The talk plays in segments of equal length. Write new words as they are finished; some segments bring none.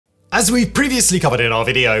As we previously covered in our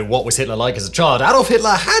video, What Was Hitler Like as a Child, Adolf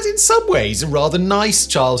Hitler had in some ways a rather nice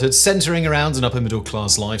childhood, centering around an upper middle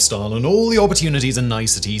class lifestyle and all the opportunities and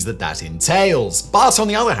niceties that entails. But on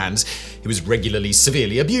the other hand, he was regularly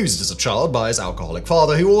severely abused as a child by his alcoholic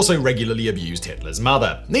father, who also regularly abused Hitler's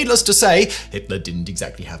mother. Needless to say, Hitler didn't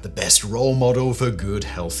exactly have the best role model for good,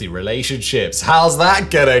 healthy relationships. How's that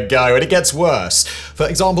gonna go? And it gets worse. For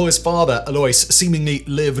example, his father, Alois, seemingly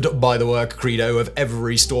lived by the work credo of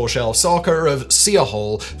every store shelf soccer of see a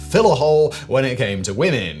hole, fill a hole when it came to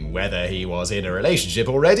women, whether he was in a relationship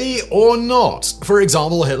already or not. For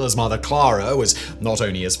example, Hitler's mother Klara was not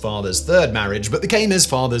only his father's third marriage, but became his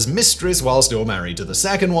father's mistress while still married to the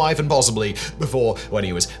second wife, and possibly before when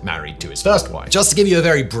he was married to his first wife. Just to give you a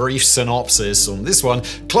very brief synopsis on this one,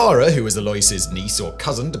 Klara, who was Alois's niece or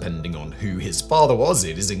cousin, depending on who his father was,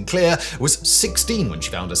 it isn't clear, was 16 when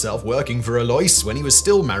she found herself working for Alois when he was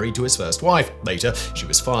still married to his first wife. Later, she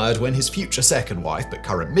was fired when his future second wife, but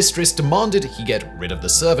current mistress, demanded he get rid of the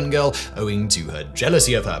servant girl, owing to her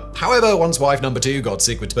jealousy of her. However, once wife number 2 got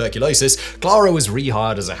sick with tuberculosis, Klara was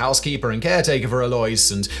rehired as a housekeeper and caretaker for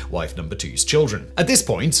Alois and wife number 2's children. At this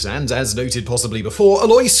point, and as noted possibly before,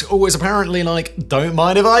 Alois was apparently like, "Don't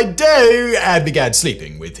mind if I do," and began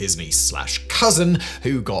sleeping with his niece/cousin,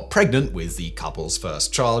 who got pregnant with the couple's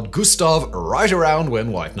first child, Gustav, right around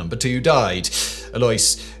when wife number 2 died.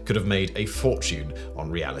 Alois could have made a fortune on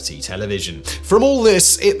reality television. From all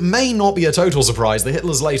this, it may not be a total surprise that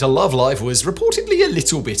Hitler's later love life was reportedly a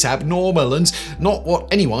little bit abnormal and not what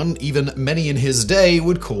anyone, even many in his day,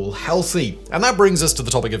 would call healthy. And that brings us to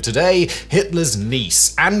the topic of today, Hitler's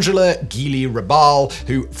niece, Angela Guilly-Rabal,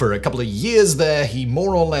 who for a couple of years there, he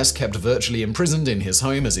more or less kept virtually imprisoned in his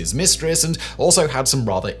home as his mistress, and also had some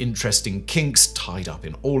rather interesting kinks tied up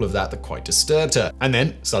in all of that quite disturbed her. And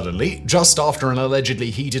then, suddenly, just after an allegedly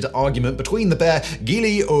heated argument between the pair,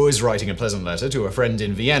 Guilly was writing a pleasant letter to a friend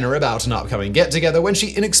in Vienna about an upcoming get-together when she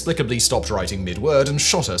inexplicably stopped writing mid-word and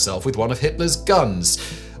shot herself with one of Hitler's guns.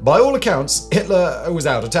 By all accounts, Hitler was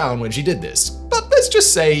out of town when she did this, but let's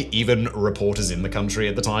just say even reporters in the country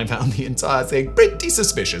at the time found the entire thing pretty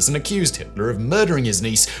suspicious and accused Hitler of murdering his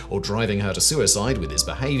niece or driving her to suicide with his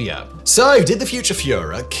behavior. So, did the future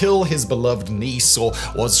Führer kill his beloved niece, or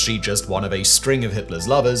was she just one of a string of Hitler's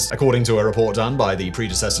lovers? According to a report done by the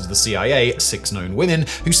predecessor to the CIA, 6 known women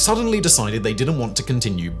who suddenly decided they didn't want to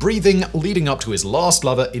continue breathing, leading up to his last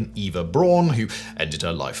lover in Eva Braun, who ended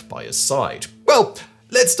her life by his side. Well,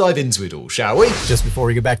 let's dive into it all, shall we? Just before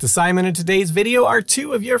we get back to Simon, in today's video are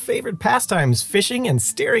 2 of your favorite pastimes, fishing and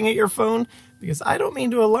staring at your phone. Because I don't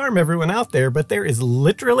mean to alarm everyone out there, but there is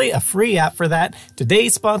literally a free app for that.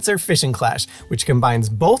 Today's sponsor, Fishing Clash, which combines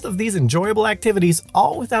both of these enjoyable activities,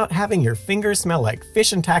 all without having your fingers smell like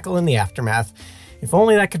fish and tackle in the aftermath. If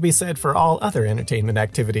only that could be said for all other entertainment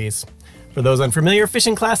activities. For those unfamiliar,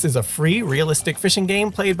 Fishing Clash is a free, realistic fishing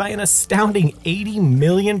game played by an astounding 80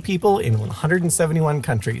 million people in 171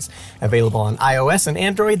 countries. Available on iOS and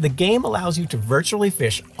Android, the game allows you to virtually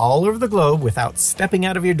fish all over the globe without stepping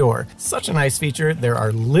out of your door. Such a nice feature, there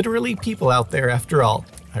are literally people out there after all.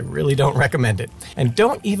 I really don't recommend it. And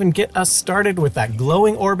don't even get us started with that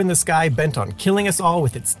glowing orb in the sky bent on killing us all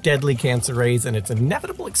with its deadly cancer rays and its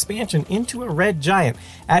inevitable expansion into a red giant,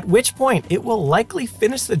 at which point it will likely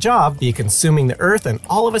finish the job, be consuming the Earth and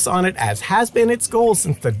all of us on it, as has been its goal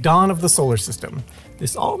since the dawn of the solar system.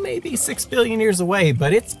 This all may be 6 billion years away,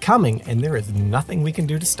 but it's coming, and there is nothing we can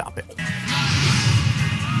do to stop it.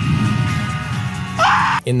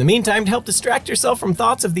 In the meantime, to help distract yourself from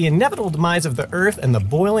thoughts of the inevitable demise of the Earth and the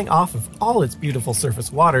boiling off of all its beautiful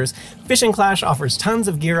surface waters, Fishing Clash offers tons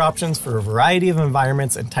of gear options for a variety of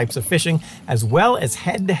environments and types of fishing, as well as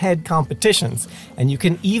head-to-head competitions. And you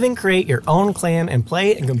can even create your own clan and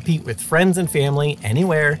play and compete with friends and family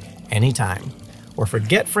anywhere, anytime. Or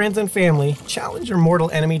forget friends and family, challenge your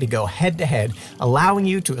mortal enemy to go head-to-head, allowing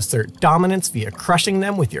you to assert dominance via crushing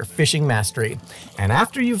them with your fishing mastery. And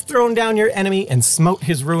after you've thrown down your enemy and smote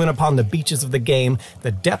his ruin upon the beaches of the game,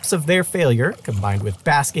 the depths of their failure, combined with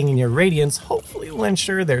basking in your radiance, hopefully will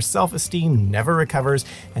ensure their self-esteem never recovers,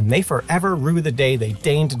 and they forever rue the day they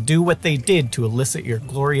deigned to do what they did to elicit your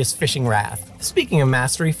glorious fishing wrath. Speaking of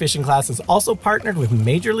mastery, Fishing Clash has also partnered with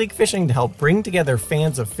Major League Fishing to help bring together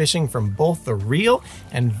fans of fishing from both the real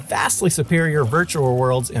and vastly superior virtual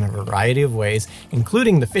worlds in a variety of ways,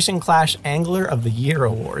 including the Fishing Clash Angler of the Year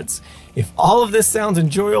Awards. If all of this sounds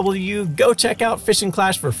enjoyable to you, go check out Fishing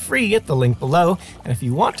Clash for free at the link below, and if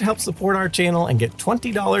you want to help support our channel and get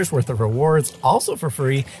 $20 worth of rewards also for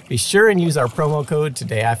free, be sure and use our promo code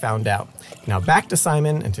TodayIFoundOut. Now back to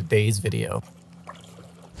Simon and today's video.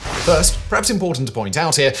 First, perhaps important to point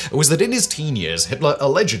out here, was that in his teen years, Hitler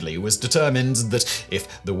allegedly was determined that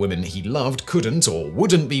if the women he loved couldn't or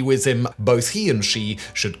wouldn't be with him, both he and she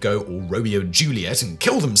should go all Romeo and Juliet and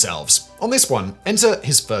kill themselves. On this one, enter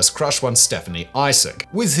his first crush, one Stephanie Isaac.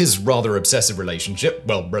 With his rather obsessive relationship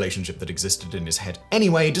that existed in his head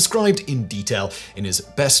anyway, described in detail in his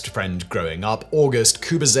Best Friend Growing Up, August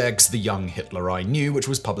Kubizek's The Young Hitler I Knew, which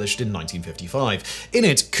was published in 1955. In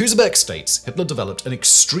it, Kubizek states Hitler developed an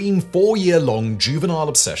extreme 4-year-long juvenile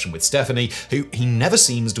obsession with Stephanie, who he never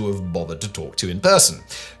seems to have bothered to talk to in person.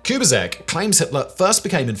 Kubizek claims Hitler first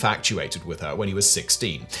became infatuated with her when he was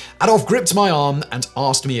 16. Adolf gripped my arm and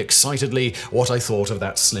asked me excitedly what I thought of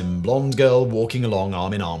that slim blonde girl walking along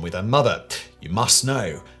arm in arm with her mother. You must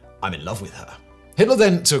know, I'm in love with her. Hitler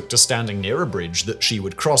then took to standing near a bridge that she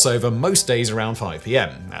would cross over most days around 5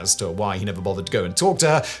 p.m. As to why he never bothered to go and talk to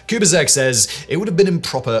her, Kubizek says it would have been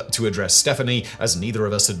improper to address Stephanie, as neither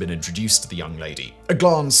of us had been introduced to the young lady. A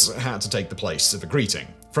glance had to take the place of a greeting.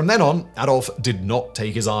 From then on, Adolf did not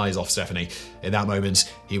take his eyes off Stephanie. In that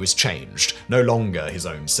moment, he was changed, no longer his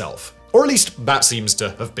own self. Or at least that seems to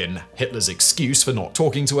have been Hitler's excuse for not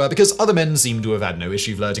talking to her, because other men seem to have had no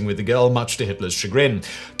issue flirting with the girl, much to Hitler's chagrin.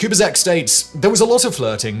 Kubizek states, there was a lot of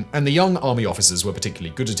flirting, and the young army officers were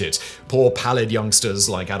particularly good at it. Poor pallid youngsters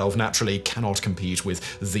like Adolf naturally cannot compete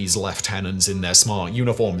with these lieutenants in their smart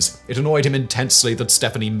uniforms. It annoyed him intensely that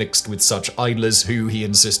Stephanie mixed with such idlers who, he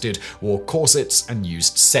insisted, wore corsets and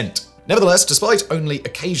used scent. Nevertheless, despite only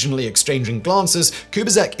occasionally exchanging glances,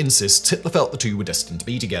 Kubizek insists Hitler felt the two were destined to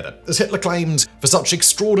be together. As Hitler claimed, for such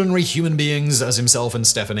extraordinary human beings as himself and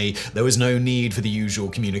Stephanie, there was no need for the usual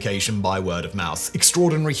communication by word of mouth.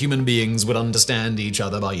 Extraordinary human beings would understand each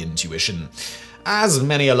other by intuition. As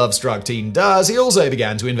many a love-struck teen does, he also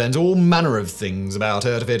began to invent all manner of things about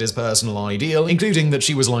her to fit his personal ideal, including that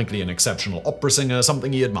she was likely an exceptional opera singer,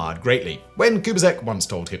 something he admired greatly. When Kubizek once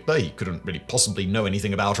told Hitler he couldn't really possibly know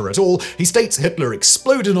anything about her at all, he states Hitler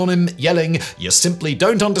exploded on him, yelling, "You simply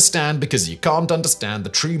don't understand because you can't understand the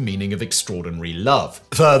true meaning of extraordinary love."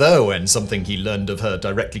 Further, when something he learned of her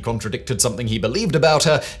directly contradicted something he believed about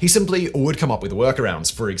her, he simply would come up with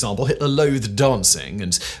workarounds. For example, Hitler loathed dancing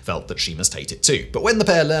and felt that she must hate it too. But when the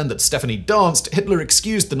pair learned that Stephanie danced, Hitler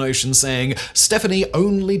excused the notion, saying, "Stephanie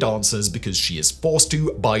only dances because she is forced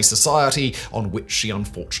to by society, on which she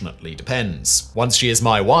unfortunately depends. Once she is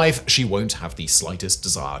my wife, she won't have the slightest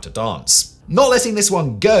desire to dance." Not letting this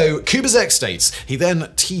one go, Kubizek states he then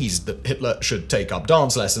teased that Hitler should take up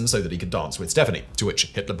dance lessons so that he could dance with Stephanie, to which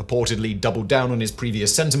Hitler purportedly doubled down on his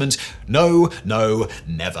previous sentiment, "No, no,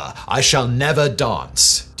 never. I shall never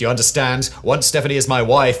dance. Do you understand? Once Stephanie is my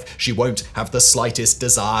wife, she won't have the slightest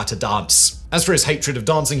desire to dance." As for his hatred of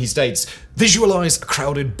dancing, he states, "Visualize a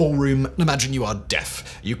crowded ballroom and imagine you are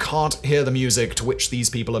deaf. You can't hear the music to which these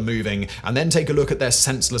people are moving, and then take a look at their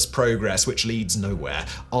senseless progress which leads nowhere.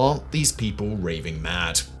 Aren't these people raving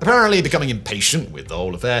mad?" Apparently becoming impatient with the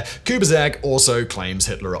whole affair, Kubizek also claims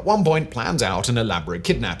Hitler at one point planned out an elaborate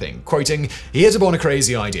kidnapping, quoting, "He hit upon a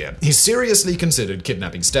crazy idea. He seriously considered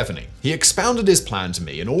kidnapping Stephanie. He expounded his plan to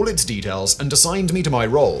me in all its details and assigned me to my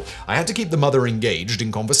role. I had to keep the mother engaged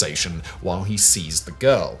in conversation while he seized the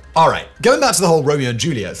girl." Alright, going back to the whole Romeo and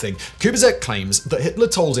Juliet thing, Kubizek claims that Hitler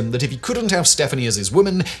told him that if he couldn't have Stephanie as his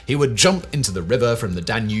woman, he would jump into the river from the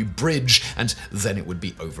Danube Bridge and then it would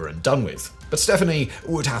be over and done with. But Stephanie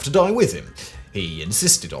would have to die with him. He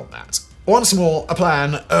insisted on that. Once more, a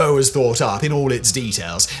plan was thought up in all its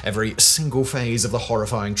details. Every single phase of the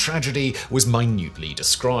horrifying tragedy was minutely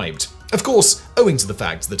described. Of course, owing to the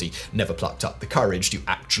fact that he never plucked up the courage to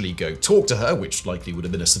actually go talk to her, which likely would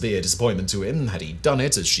have been a severe disappointment to him had he done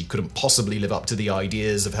it, as she couldn't possibly live up to the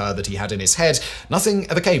ideas of her that he had in his head, nothing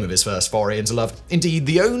ever came of his first foray into love. Indeed,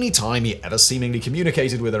 the only time he ever seemingly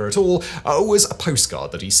communicated with her at all was a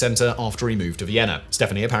postcard that he sent her after he moved to Vienna.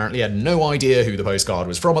 Stephanie apparently had no idea who the postcard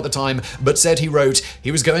was from at the time, but said he wrote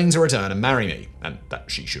he was going to return and marry me, and that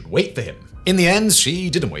she should wait for him. In the end, she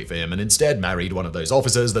didn't wait for him and instead married one of those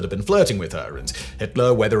officers that had been flirting with her, and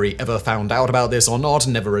Hitler, whether he ever found out about this or not,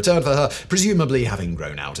 never returned for her, presumably having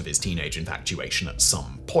grown out of his teenage infatuation at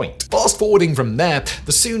some point. Fast forwarding from there,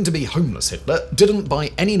 the soon-to-be homeless Hitler didn't by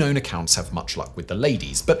any known accounts have much luck with the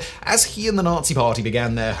ladies, but as he and the Nazi Party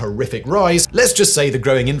began their horrific rise, let's just say the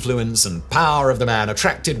growing influence and power of the man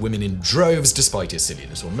attracted women in droves despite his silly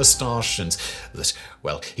little moustache, and that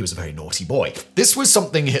well, he was a very naughty boy. This was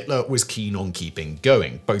something Hitler was keen on keeping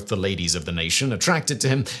going, both the ladies of the nation attracted to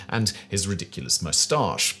him and his ridiculous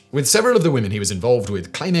moustache. With several of the women he was involved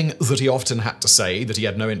with claiming that he often had to say that he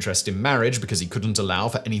had no interest in marriage because he couldn't allow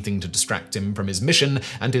for anything to distract him from his mission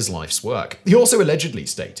and his life's work. He also allegedly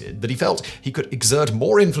stated that he felt he could exert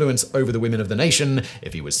more influence over the women of the nation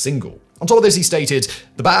if he was single. On top of this, he stated,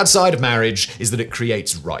 "The bad side of marriage is that it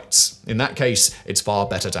creates rights. In that case, it's far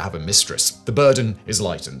better to have a mistress. The burden is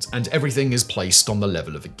lightened, and everything is placed on the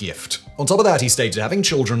level of a gift." On top of that, he stated having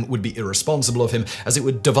children would be irresponsible of him as it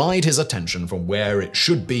would divide his attention from where it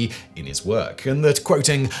should be in his work, and that,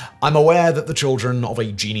 quoting, "I'm aware that the children of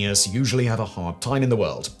a genius usually have a hard time in the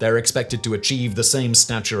world. They're expected to achieve the same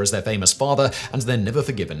stature as their famous father, and they're never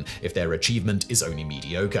forgiven if their achievement is only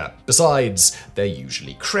mediocre. Besides, they're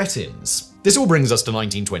usually cretins." This all brings us to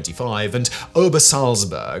 1925 and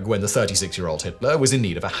Obersalzberg, when the 36-year-old Hitler was in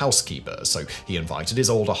need of a housekeeper, so he invited his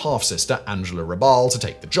older half-sister Angela Rabal to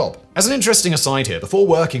take the job. As an interesting aside here, before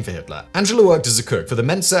working for Hitler, Angela worked as a cook for the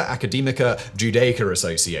Mensa Academica Judaica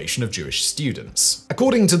Association of Jewish Students.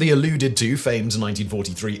 According to the alluded-to famed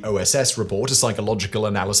 1943 OSS report, a psychological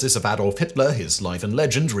analysis of Adolf Hitler, his life and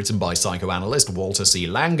legend, written by psychoanalyst Walter C.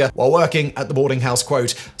 Langer, while working at the boarding house,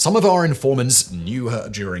 quote, "Some of our informants knew her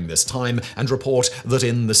during this time and report that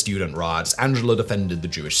in the student riots, Angela defended the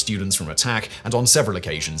Jewish students from attack and on several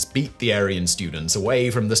occasions beat the Aryan students away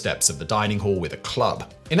from the steps of the dining hall with a club."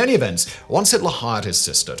 In any event, once Hitler hired his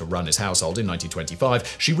sister to run his household in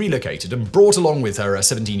 1925, she relocated and brought along with her a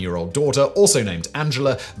 17-year-old daughter, also named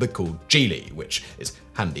Angela, but called Gili, which is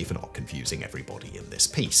handy for not confusing everybody in this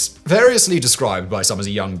piece. Variously described by some as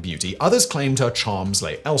a young beauty, others claimed her charms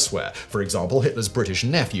lay elsewhere. For example, Hitler's British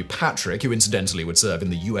nephew Patrick, who incidentally would serve in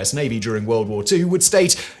the US Navy during World War II, would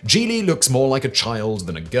state, "Gili looks more like a child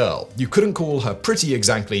than a girl. You couldn't call her pretty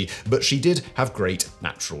exactly, but she did have great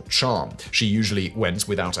natural charm. She usually went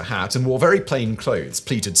without a hat and wore very plain clothes,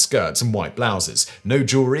 pleated skirts and white blouses. No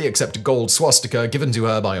jewelry except a gold swastika given to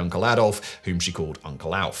her by Uncle Adolf, whom she called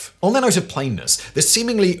Uncle Alf." On the note of plainness, this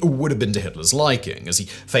seemingly would have been to Hitler's liking, as he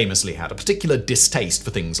famously had a particular distaste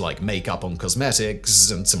for things like makeup on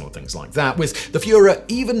cosmetics and similar things like that, with the Führer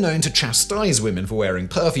even known to chastise women for wearing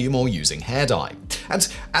perfume or using hair dye. And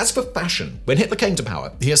as for fashion, when Hitler came to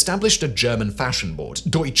power, he established a German fashion board,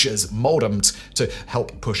 Deutsches Modeamt, to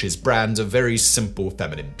help push his brand of very simple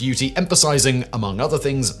feminine beauty, emphasizing, among other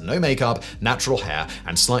things, no makeup, natural hair,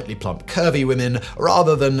 and slightly plump curvy women,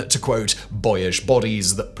 rather than, to quote, boyish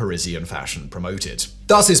bodies that Parisian fashion promoted.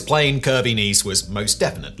 Thus, his plain, curvy niece was most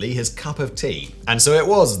definitely his cup of tea. And so it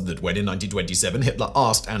was that when in 1927 Hitler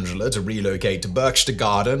asked Angela to relocate to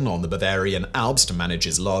Berchtesgaden on the Bavarian Alps to manage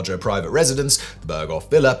his larger private residence, the Berghof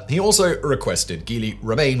Villa, he also requested Gili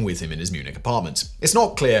remain with him in his Munich apartment. It's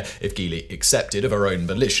not clear if Gili accepted of her own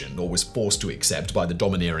volition or was forced to accept by the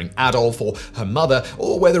domineering Adolf or her mother,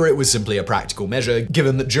 or whether it was simply a practical measure,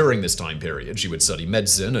 given that during this time period she would study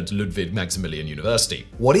medicine at Ludwig Maximilian University.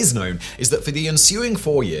 What is known is that for the ensuing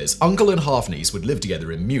 4 years, uncle and half-niece would live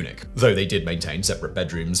together in Munich, though they did maintain separate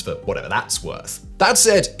bedrooms for whatever that's worth. That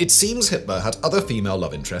said, it seems Hitler had other female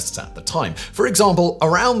love interests at the time. For example,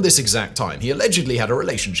 around this exact time, he allegedly had a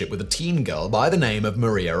relationship with a teen girl by the name of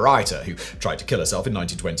Maria Reiter, who tried to kill herself in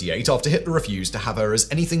 1928 after Hitler refused to have her as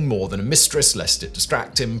anything more than a mistress lest it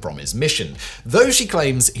distract him from his mission. Though she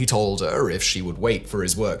claims he told her if she would wait for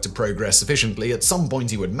his work to progress sufficiently, at some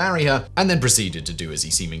point he would marry her, and then proceeded to do as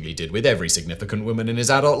he seemingly did with every significant woman in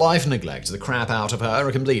his adult life, neglect the crap out of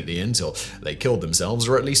her completely until they killed themselves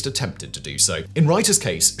or at least attempted to do so. In Reiter's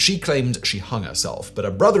case, she claimed she hung herself, but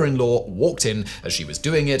her brother-in-law walked in as she was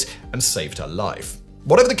doing it and saved her life.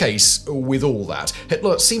 Whatever the case, with all that,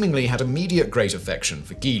 Hitler seemingly had immediate great affection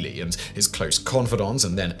for Gili, and his close confidant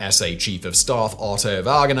and then SA Chief of Staff Otto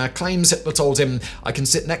Wagner claims Hitler told him, "I can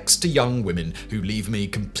sit next to young women who leave me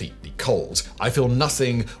completely cold. I feel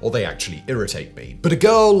nothing or they actually irritate me. But a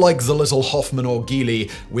girl like the little Hoffman or Gili,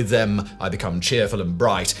 with them I become cheerful and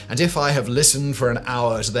bright, and if I have listened for an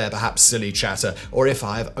hour to their perhaps silly chatter, or if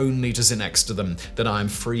I have only to sit next to them, then I am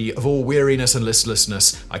free of all weariness and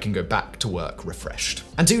listlessness. I can go back to work refreshed."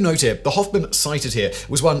 And do note here, the Hoffman cited here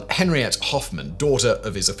was one Henriette Hoffman, daughter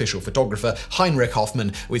of his official photographer Heinrich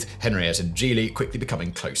Hoffman, with Henriette and Gili quickly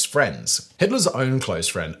becoming close friends. Hitler's own close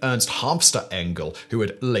friend Ernst Harpster Engel, who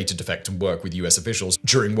would later defect and work with US officials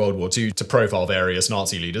during World War II to profile various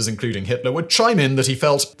Nazi leaders, including Hitler, would chime in that he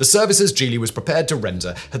felt the services Gili was prepared to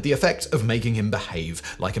render had the effect of making him behave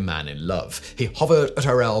like a man in love. He hovered at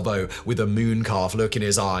her elbow with a mooncalf look in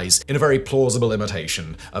his eyes, in a very plausible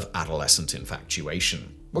imitation of adolescent infatuation.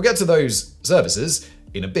 We'll get to those services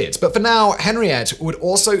in a bit. But for now, Henriette would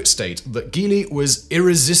also state that Gili was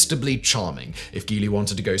irresistibly charming. If Gili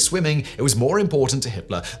wanted to go swimming, it was more important to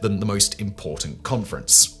Hitler than the most important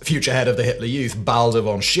conference. Future head of the Hitler Youth, Baldur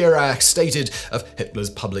von Schirach, stated of Hitler's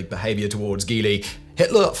public behavior towards Gili,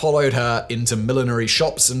 Hitler followed her into millinery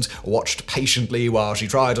shops and watched patiently while she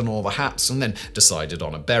tried on all the hats and then decided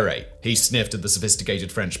on a beret. He sniffed at the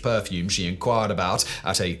sophisticated French perfume she inquired about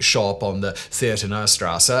at a shop on the Theatiner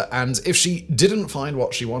Strasse, and if she didn't find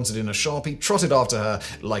what she wanted in a shop, he trotted after her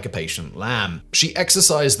like a patient lamb. She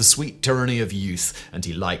exercised the sweet tyranny of youth, and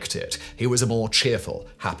he liked it. He was a more cheerful,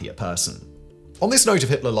 happier person. On this note of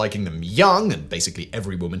Hitler liking them young, and basically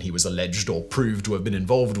every woman he was alleged or proved to have been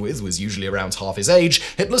involved with was usually around half his age,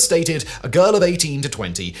 Hitler stated, "A girl of 18 to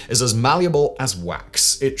 20 is as malleable as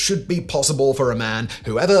wax. It should be possible for a man,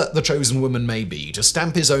 whoever the chosen woman may be, to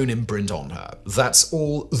stamp his own imprint on her. That's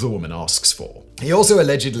all the woman asks for." He also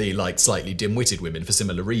allegedly liked slightly dim-witted women for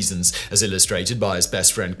similar reasons, as illustrated by his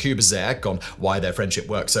best friend Kubizek on why their friendship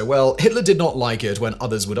worked so well. Hitler did not like it when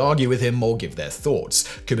others would argue with him or give their thoughts.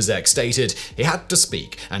 Kubizek stated, "He had to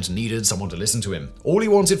speak and needed someone to listen to him. All he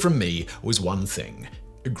wanted from me was one thing: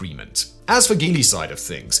 agreement." As for Gili's side of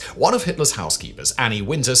things, one of Hitler's housekeepers, Annie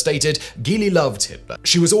Winter, stated Gili loved Hitler.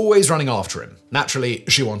 She was always running after him. Naturally,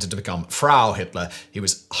 she wanted to become Frau Hitler. He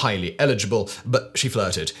was highly eligible, but she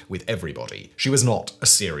flirted with everybody. She was not a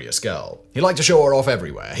serious girl. He liked to show her off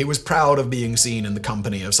everywhere. He was proud of being seen in the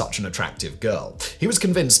company of such an attractive girl. He was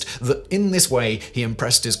convinced that in this way he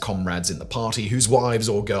impressed his comrades in the party, whose wives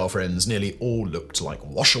or girlfriends nearly all looked like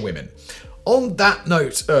washerwomen. On that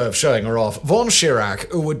note of showing her off, von Schirach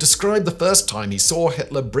would describe the first time he saw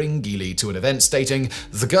Hitler bring Gili to an event, stating,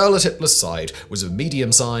 "The girl at Hitler's side was of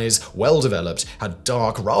medium size, well-developed, had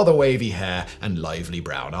dark, rather wavy hair and lively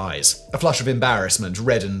brown eyes." A flush of embarrassment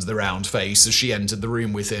reddened the round face as she entered the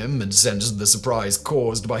room with him and sensed the surprise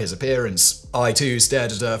caused by his appearance. I too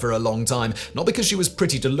stared at her for a long time, not because she was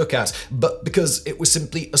pretty to look at, but because it was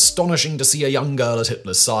simply astonishing to see a young girl at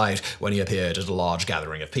Hitler's side when he appeared at a large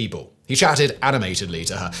gathering of people. He chatted animatedly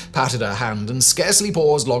to her, patted her hand, and scarcely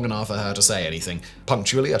paused long enough for her to say anything.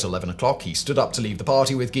 Punctually at 11 o'clock, he stood up to leave the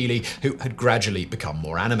party with Gili, who had gradually become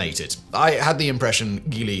more animated. I had the impression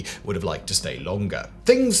Gili would have liked to stay longer.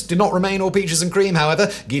 Things did not remain all peaches and cream,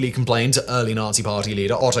 however. Gili complained to early Nazi party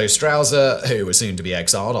leader Otto Strauser, who was soon to be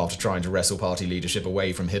exiled after trying to wrestle party leadership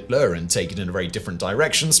away from Hitler and take it in a very different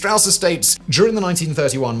direction. Strauser states, "During the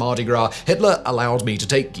 1931 Mardi Gras, Hitler allowed me to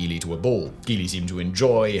take Gili to a ball. Gili seemed to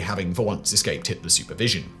enjoy having for once escaped Hitler's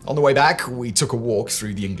supervision. On the way back, we took a walk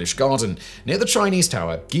through the English garden. Near the Chinese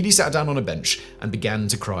tower, Gili sat down on a bench and began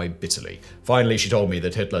to cry bitterly. Finally, she told me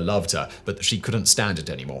that Hitler loved her, but that she couldn't stand it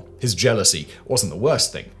anymore. His jealousy wasn't the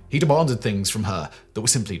worst thing. He demanded things from her that were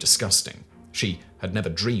simply disgusting. She had never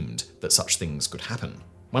dreamed that such things could happen."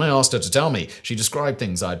 When I asked her to tell me, she described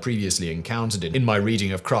things I had previously encountered in my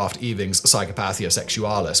reading of Kraft Ewing's Psychopathia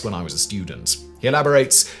Sexualis when I was a student. He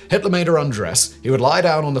elaborates, "Hitler made her undress, he would lie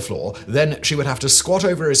down on the floor, then she would have to squat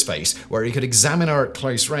over his face where he could examine her at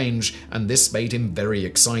close range, and this made him very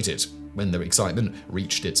excited. When the excitement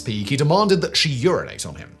reached its peak, he demanded that she urinate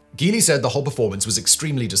on him. Gili said the whole performance was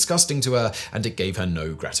extremely disgusting to her, and it gave her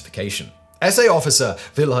no gratification." SA officer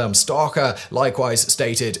Wilhelm Starker likewise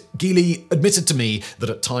stated, "Gili admitted to me that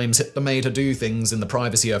at times Hitler made her do things in the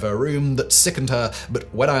privacy of her room that sickened her,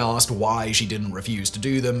 but when I asked why she didn't refuse to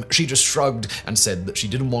do them, she just shrugged and said that she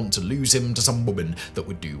didn't want to lose him to some woman that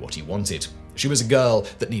would do what he wanted. She was a girl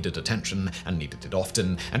that needed attention and needed it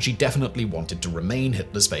often, and she definitely wanted to remain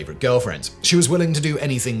Hitler's favorite girlfriend. She was willing to do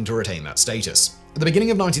anything to retain that status. At the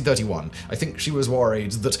beginning of 1931, I think she was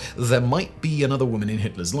worried that there might be another woman in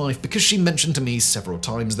Hitler's life because she mentioned to me several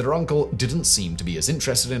times that her uncle didn't seem to be as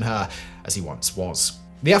interested in her as he once was."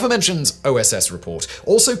 The aforementioned OSS report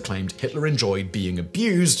also claimed Hitler enjoyed being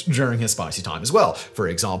abused during his spicy time as well. For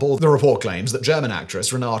example, the report claims that German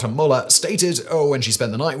actress Renate Muller stated, when she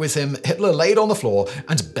spent the night with him, Hitler laid on the floor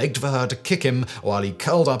and begged for her to kick him while he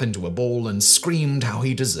curled up into a ball and screamed how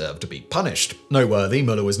he deserved to be punished. Noteworthy,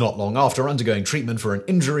 Muller was not long after undergoing treatment for an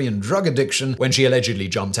injury and drug addiction when she allegedly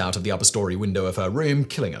jumped out of the upper story window of her room,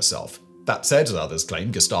 killing herself. That said, others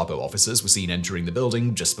claim Gestapo officers were seen entering the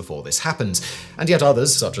building just before this happened, and yet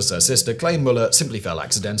others, such as her sister, claim Muller simply fell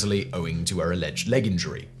accidentally owing to her alleged leg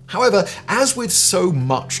injury. However, as with so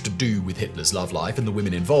much to do with Hitler's love life and the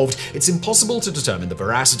women involved, it's impossible to determine the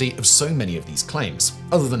veracity of so many of these claims.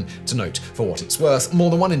 Other than to note, for what it's worth, more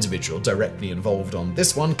than one individual directly involved on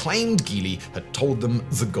this one claimed Gili had told them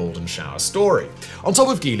the Golden Shower story. On top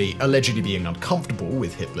of Gili allegedly being uncomfortable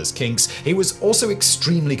with Hitler's kinks, he was also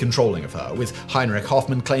extremely controlling of her, with Heinrich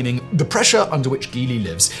Hoffmann claiming the pressure under which Gili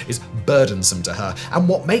lives is burdensome to her, and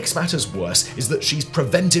what makes matters worse is that she's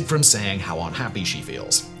prevented from saying how unhappy she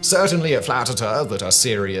feels. Certainly it flattered her that her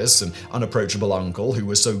serious and unapproachable uncle, who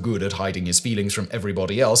was so good at hiding his feelings from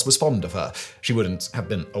everybody else, was fond of her. She wouldn't have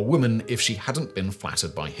been a woman if she hadn't been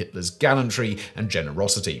flattered by Hitler's gallantry and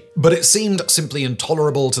generosity. But it seemed simply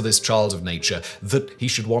intolerable to this child of nature that he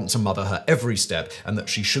should want to mother her every step and that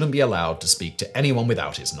she shouldn't be allowed to speak to anyone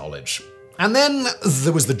without his knowledge. And then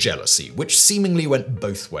there was the jealousy, which seemingly went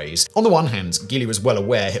both ways. On the one hand, Gili was well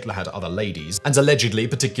aware Hitler had other ladies, and allegedly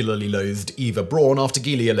particularly loathed Eva Braun after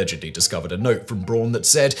Gili allegedly discovered a note from Braun that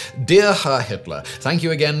said, "Dear Herr Hitler, thank you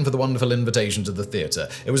again for the wonderful invitation to the theatre.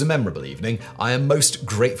 It was a memorable evening. I am most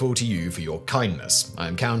grateful to you for your kindness. I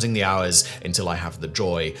am counting the hours until I have the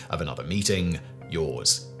joy of another meeting.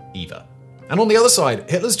 Yours, Eva." And on the other side,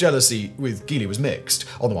 Hitler's jealousy with Gili was mixed.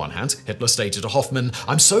 On the one hand, Hitler stated to Hoffmann,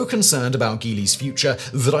 "I'm so concerned about Gili's future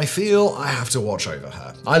that I feel I have to watch over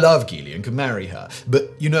her. I love Gili and can marry her,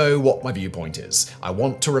 but you know what my viewpoint is. I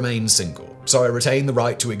want to remain single, so I retain the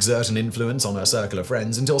right to exert an influence on her circle of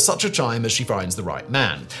friends until such a time as she finds the right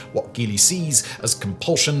man. What Gili sees as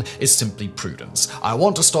compulsion is simply prudence. I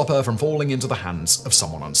want to stop her from falling into the hands of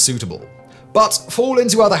someone unsuitable." But fall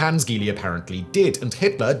into other hands Gili apparently did, and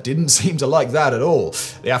Hitler didn't seem to like that at all.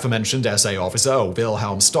 The aforementioned SA officer,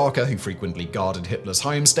 Wilhelm Starker, who frequently guarded Hitler's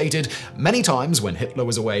home, stated, "Many times when Hitler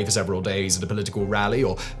was away for several days at a political rally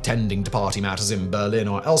or tending to party matters in Berlin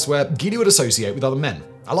or elsewhere, Gili would associate with other men.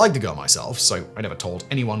 I like the girl myself, so I never told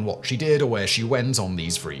anyone what she did or where she went on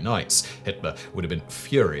these 3 nights. Hitler would have been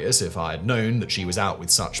furious if I had known that she was out with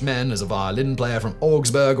such men as a violin player from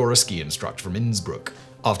Augsburg or a ski instructor from Innsbruck.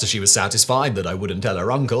 After she was satisfied that I wouldn't tell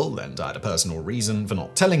her uncle, and I had a personal reason for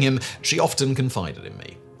not telling him, she often confided in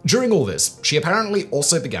me." During all this, she apparently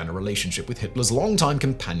also began a relationship with Hitler's longtime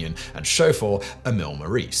companion and chauffeur, Emil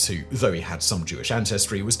Maurice, who, though he had some Jewish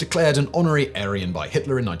ancestry, was declared an honorary Aryan by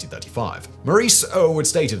Hitler in 1935. Maurice would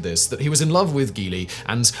state of this that he was in love with Gili,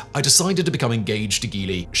 and "I decided to become engaged to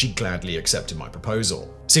Gili. She gladly accepted my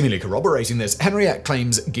proposal." Seemingly corroborating this, Henriette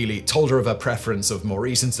claims Gili told her of her preference of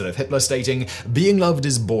Maurice instead of Hitler, stating, "Being loved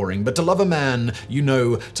is boring, but to love a man, you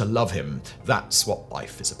know to love him. That's what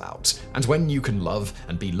life is about. And when you can love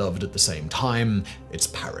and be loved at the same time, it's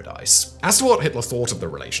paradise." As to what Hitler thought of the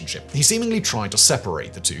relationship, he seemingly tried to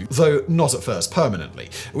separate the two, though not at first permanently,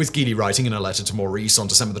 with Gili writing in a letter to Maurice on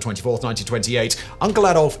December 24th, 1928, "Uncle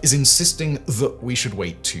Adolf is insisting that we should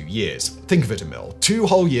wait 2 years. Think of it, Emil. 2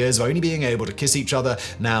 whole years of only being able to kiss each other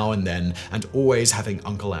now and then, and always having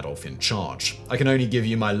Uncle Adolf in charge. I can only give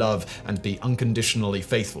you my love and be unconditionally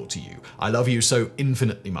faithful to you. I love you so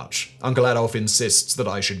infinitely much. Uncle Adolf insists that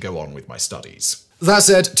I should go on with my studies." That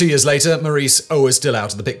said, 2 years later, Maurice was still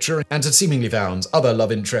out of the picture and had seemingly found other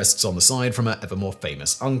love interests on the side from her ever more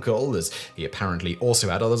famous uncle, as he apparently also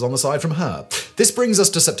had others on the side from her. This brings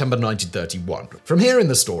us to September 1931. From here in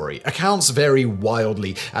the story, accounts vary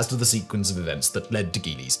wildly as to the sequence of events that led to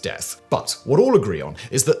Gili's death. But what all agree on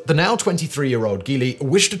is that the now 23-year-old Gili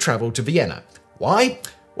wished to travel to Vienna. Why?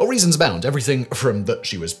 Well, reasons abound. Everything from that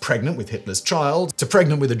she was pregnant with Hitler's child, to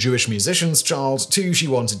pregnant with a Jewish musician's child, to she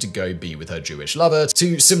wanted to go be with her Jewish lover,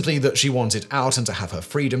 to simply that she wanted out and to have her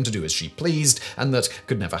freedom to do as she pleased, and that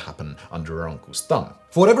could never happen under her uncle's thumb.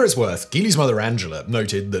 For whatever it's worth, Gili's mother Angela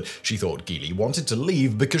noted that she thought Gili wanted to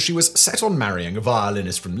leave because she was set on marrying a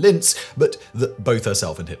violinist from Linz, but that both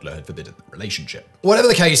herself and Hitler had forbidden the relationship. Whatever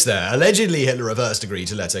the case there, allegedly Hitler first agreed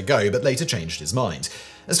to let her go, but later changed his mind.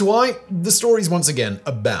 As to why, the stories once again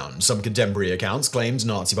abound. Some contemporary accounts claimed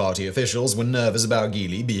Nazi Party officials were nervous about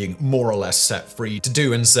Gili being more or less set free to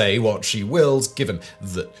do and say what she willed, given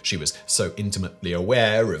that she was so intimately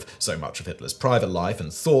aware of so much of Hitler's private life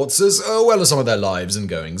and thoughts, as well as some of their lives and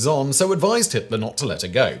goings-on, so advised Hitler not to let her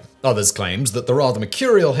go. Others claimed that the rather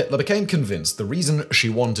mercurial Hitler became convinced the reason she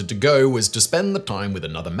wanted to go was to spend the time with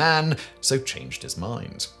another man, so changed his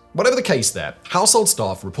mind. Whatever the case there, household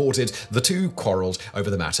staff reported the two quarreled over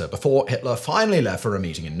the matter before Hitler finally left for a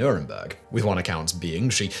meeting in Nuremberg, with one account being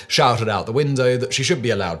she shouted out the window that she should be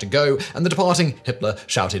allowed to go, and the departing Hitler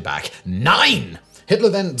shouted back, "Nein!" Hitler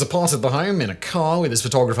then departed the home in a car with his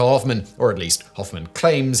photographer Hoffmann, or at least Hoffmann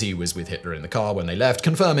claims he was with Hitler in the car when they left,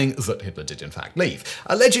 confirming that Hitler did in fact leave.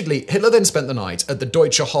 Allegedly, Hitler then spent the night at the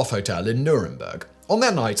Deutsche Hof Hotel in Nuremberg. On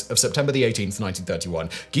that night of September the 18th, 1931,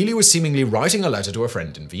 Gili was seemingly writing a letter to a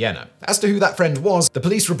friend in Vienna. As to who that friend was, the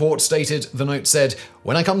police report stated, the note said,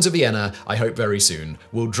 "When I come to Vienna, I hope very soon,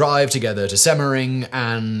 we'll drive together to Semmering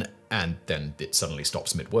and then it suddenly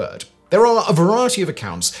stops mid-word. There are a variety of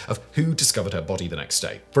accounts of who discovered her body the next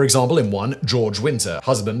day. For example, in one, George Winter,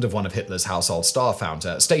 husband of one of Hitler's household staff, found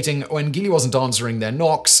her, stating, when Gili wasn't answering their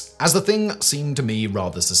knocks, as the thing seemed to me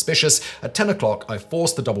rather suspicious, at 10 o'clock I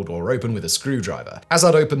forced the double door open with a screwdriver. As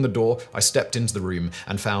I'd opened the door, I stepped into the room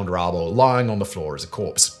and found Rabel lying on the floor as a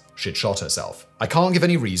corpse. She'd shot herself. I can't give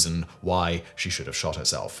any reason why she should have shot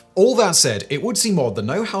herself." All that said, it would seem odd that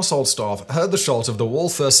no household staff heard the shot of the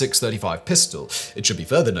Walther 635 pistol. It should be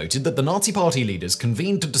further noted that the Nazi Party leaders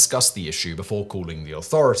convened to discuss the issue before calling the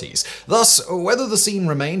authorities. Thus, whether the scene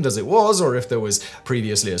remained as it was, or if there was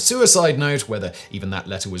previously a suicide note, whether even that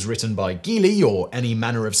letter was written by Gili or any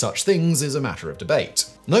manner of such things, is a matter of debate.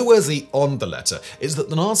 Noteworthy on the letter is that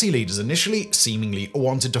the Nazi leaders initially seemingly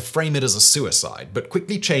wanted to frame it as a suicide, but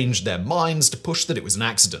quickly changed their minds to push that it was an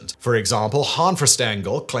accident. For example,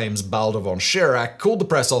 Hanfrestangel claims Balder von Schirach called the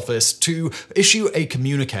press office to issue a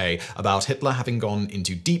communique about Hitler having gone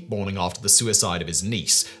into deep mourning after the suicide of his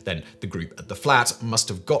niece. Then the group at the flat must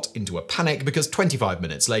have got into a panic because 25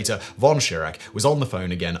 minutes later, von Schirach was on the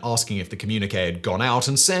phone again asking if the communique had gone out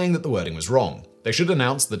and saying that the wording was wrong. They should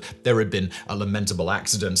announce that there had been a lamentable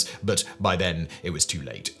accident, but by then it was too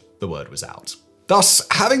late. The word was out. Thus,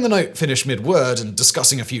 having the note finish mid-word and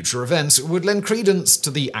discussing a future event would lend credence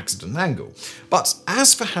to the accident angle. But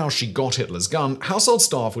as for how she got Hitler's gun, household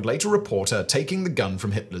staff would later report her taking the gun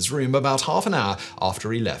from Hitler's room about half an hour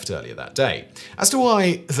after he left earlier that day. As to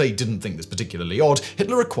why they didn't think this particularly odd,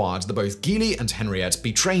 Hitler required that both Gili and Henriette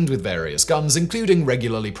be trained with various guns, including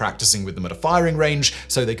regularly practicing with them at a firing range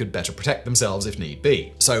so they could better protect themselves if need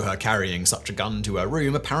be. So her carrying such a gun to her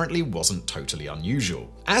room apparently wasn't totally unusual.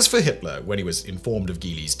 As for Hitler, when he was informed of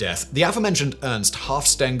Gili's death, the aforementioned Ernst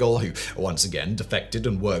Hanfstengel, who once again defected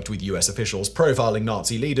and worked with US officials profiling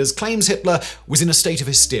Nazi leaders, claims Hitler was in a state of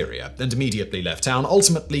hysteria and immediately left town,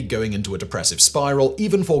 ultimately going into a depressive spiral,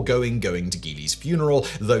 even foregoing going to Gili's funeral,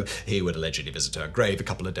 though he would allegedly visit her grave a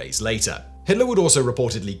couple of days later. Hitler would also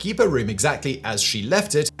reportedly keep her room exactly as she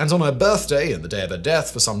left it, and on her birthday and the day of her death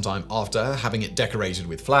for some time after, having it decorated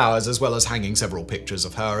with flowers, as well as hanging several pictures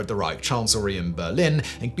of her at the Reich Chancellery in Berlin,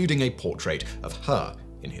 including a portrait of her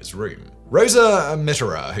in his room. Rosa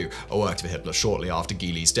Mitterer, who worked for Hitler shortly after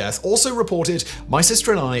Gili's death, also reported, "My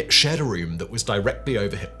sister and I shared a room that was directly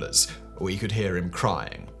over Hitler's. We could hear him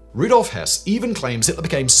crying." Rudolf Hess even claims Hitler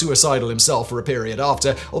became suicidal himself for a period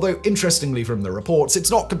after, although interestingly from the reports,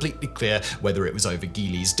 it's not completely clear whether it was over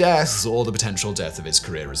Gili's death or the potential death of his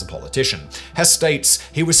career as a politician. Hess states,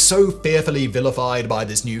 "He was so fearfully vilified by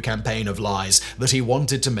this new campaign of lies that he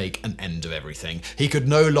wanted to make an end of everything. He could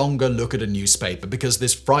no longer look at a newspaper because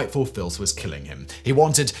this frightful filth was killing him. He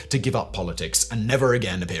wanted to give up politics and never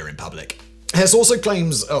again appear in public." Hess also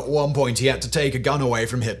claims at one point he had to take a gun away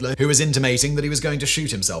from Hitler, who was intimating that he was going to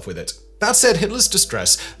shoot himself with it. That said, Hitler's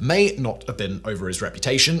distress may not have been over his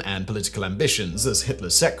reputation and political ambitions, as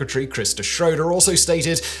Hitler's secretary, Christa Schroeder, also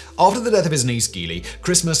stated, "After the death of his niece Gili,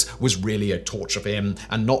 Christmas was really a torture for him,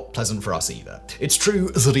 and not pleasant for us either. It's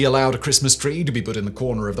true that he allowed a Christmas tree to be put in the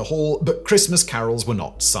corner of the hall, but Christmas carols were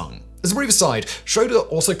not sung." As a brief aside, Schroeder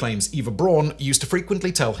also claims Eva Braun used to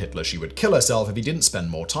frequently tell Hitler she would kill herself if he didn't spend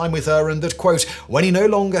more time with her, and that, quote, "when he no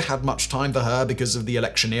longer had much time for her because of the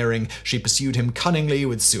electioneering, she pursued him cunningly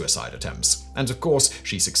with suicide attempts." And of course,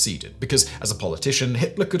 she succeeded, because as a politician,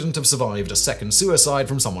 Hitler couldn't have survived a second suicide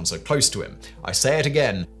from someone so close to him. I say it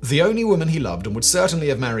again, the only woman he loved and would certainly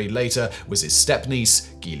have married later was his stepniece,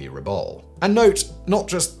 Gili Rabol. And note, not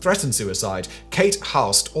just threatened suicide, Kate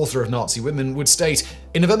Haust, author of Nazi Women, would state,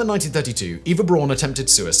 "In November 1932, Eva Braun attempted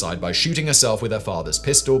suicide by shooting herself with her father's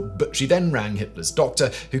pistol, but she then rang Hitler's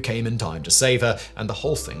doctor, who came in time to save her, and the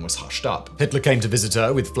whole thing was hushed up. Hitler came to visit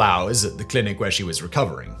her with flowers at the clinic where she was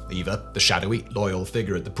recovering. Eva, the shadowy, loyal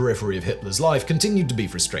figure at the periphery of Hitler's life, continued to be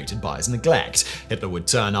frustrated by his neglect. Hitler would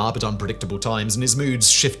turn up at unpredictable times, and his moods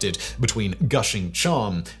shifted between gushing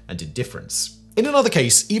charm and indifference." In another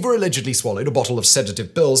case, Eva allegedly swallowed a bottle of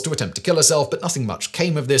sedative pills to attempt to kill herself, but nothing much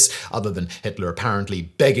came of this, other than Hitler apparently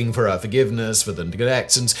begging for her forgiveness for the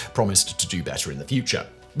neglect and promised to do better in the future.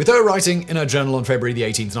 with her writing in her journal on February the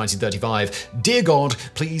 18th, 1935, "Dear God,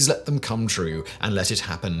 please let them come true and let it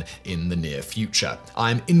happen in the near future.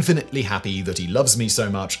 I am infinitely happy that he loves me so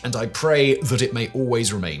much, and I pray that it may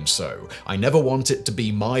always remain so. I never want it to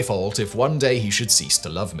be my fault if one day he should cease to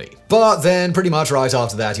love me." But then pretty much right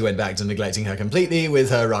after that he went back to neglecting her completely, with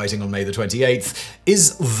her writing on May the 28th,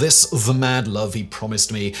 "Is this the mad love he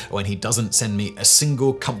promised me when he doesn't send me a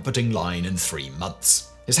single comforting line in 3 months?"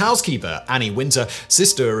 His housekeeper, Annie Winter,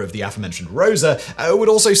 sister of the aforementioned Rosa, would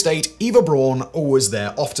also state Eva Braun was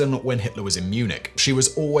there often when Hitler was in Munich. She was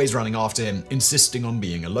always running after him, insisting on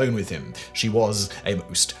being alone with him. She was a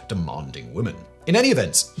most demanding woman. In any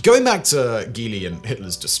event, going back to Gili and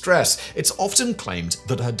Hitler's distress, it's often claimed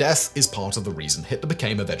that her death is part of the reason Hitler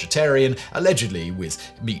became a vegetarian, allegedly with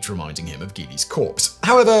meat reminding him of Gili's corpse.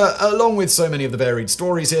 However, along with so many of the varied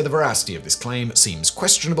stories here, the veracity of this claim seems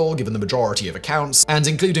questionable given the majority of accounts, and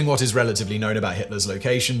including what is relatively known about Hitler's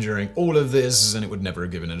location during all of this, and it would never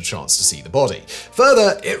have given it a chance to see the body.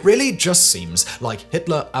 Further, it really just seems like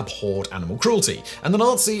Hitler abhorred animal cruelty, and the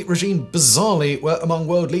Nazi regime bizarrely were among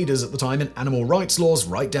world leaders at the time in animal rights laws,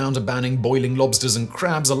 right down to banning boiling lobsters and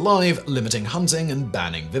crabs alive, limiting hunting, and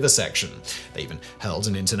banning vivisection. They even held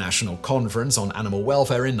an international conference on animal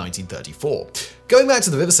welfare in 1934. Going back to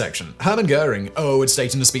the vivisection, Hermann Goering would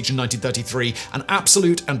state in a speech in 1933, "An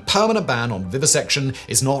absolute and permanent ban on vivisection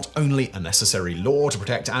is not only a necessary law to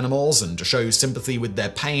protect animals and to show sympathy with their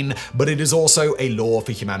pain, but it is also a law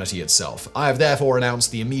for humanity itself. I have therefore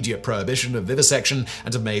announced the immediate prohibition of vivisection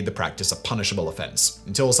and have made the practice a punishable offense.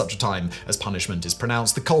 Until such a time as punishment is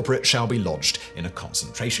pronounced, the culprit shall be lodged in a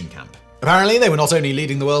concentration camp." Apparently, they were not only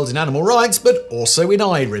leading the world in animal rights, but also in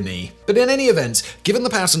irony. But in any event, given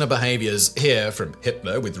the pattern of behaviors here from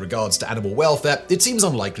Hitler with regards to animal welfare, it seems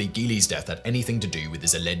unlikely Gili's death had anything to do with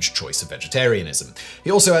his alleged choice of vegetarianism.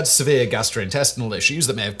 He also had severe gastrointestinal issues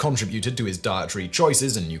that may have contributed to his dietary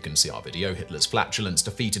choices, and you can see our video, Hitler's Flatulence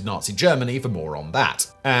Defeated Nazi Germany, for more on that.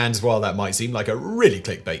 And while that might seem like a really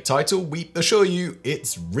clickbait title, we assure you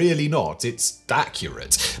it's really not. It's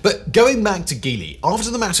accurate. But going back to Gili,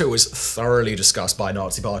 after the matter was thoroughly discussed by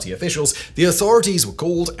Nazi Party officials, the authorities were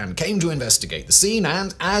called and came to investigate the scene,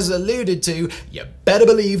 and as alluded to, you better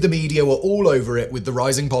believe the media were all over it, with the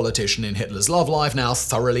rising politician in Hitler's love life now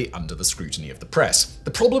thoroughly under the scrutiny of the press.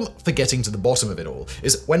 The problem for getting to the bottom of it all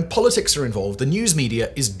is when politics are involved, the news media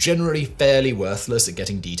is generally fairly worthless at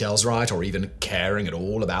getting details right or even caring at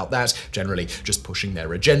all about that, generally just pushing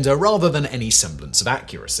their agenda rather than any semblance of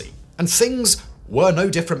accuracy. And things were no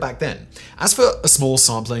different back then. As for a small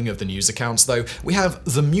sampling of the news accounts, though, we have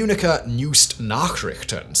the Municher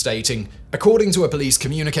News-Nachrichten stating, "According to a police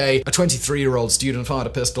communique, a 23-year-old student fired a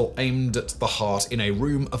pistol aimed at the heart in a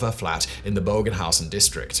room of her flat in the Bogenhausen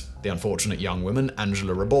district. The unfortunate young woman,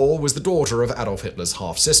 Angela Rabal, was the daughter of Adolf Hitler's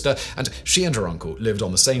half-sister, and she and her uncle lived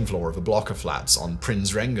on the same floor of a block of flats on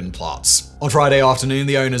Prinzrengenplatz. On Friday afternoon,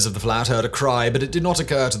 the owners of the flat heard a cry, but it did not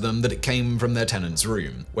occur to them that it came from their tenant's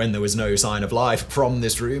room. When there was no sign of life from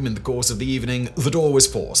this room in the course of the evening, the door was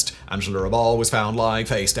forced. Angela Rabal was found lying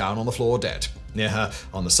face down on the floor dead. Near her,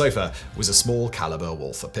 on the sofa, was a small caliber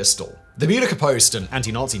Walther pistol." The Municher Post, an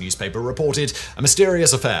anti-Nazi newspaper, reported, "A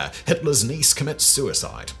mysterious affair. Hitler's niece commits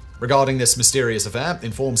suicide." Regarding this mysterious affair,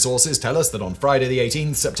 informed sources tell us that on Friday the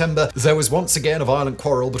 18th September, there was once again a violent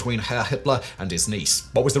quarrel between Herr Hitler and his niece.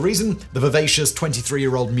 What was the reason? The vivacious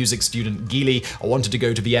 23-year-old music student Gili wanted to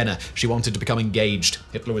go to Vienna. She wanted to become engaged.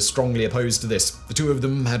 Hitler was strongly opposed to this. The two of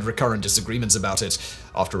them had recurrent disagreements about it.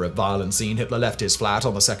 After a violent scene, Hitler left his flat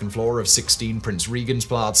on the second floor of 16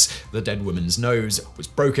 Prinzregenplatz. The dead woman's nose was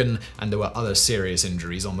broken, and there were other serious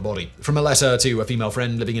injuries on the body. From a letter to a female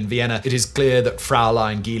friend living in Vienna, it is clear that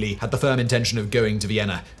Fraulein Gili had the firm intention of going to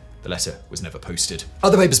Vienna. The letter was never posted.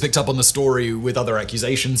 Other papers picked up on the story with other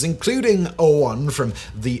accusations, including one from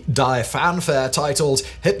the Die Fanfare titled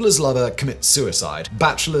 "Hitler's Lover Commits Suicide,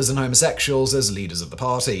 Bachelors and Homosexuals as Leaders of the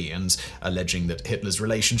Party," and alleging that Hitler's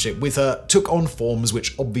relationship with her took on forms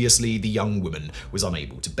which obviously the young woman was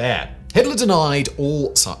unable to bear. Hitler denied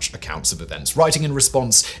all such accounts of events, writing in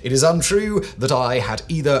response, "It is untrue that I had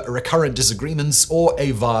either recurrent disagreements or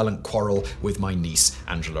a violent quarrel with my niece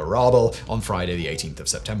Angela Rabal on Friday the 18th of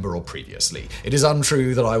September or previously. It is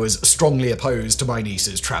untrue that I was strongly opposed to my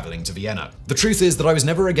niece's traveling to Vienna. The truth is that I was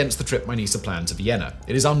never against the trip my niece had planned to Vienna.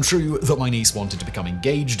 It is untrue that my niece wanted to become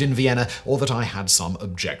engaged in Vienna or that I had some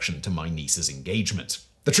objection to my niece's engagement."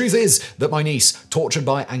 The truth is that my niece, tortured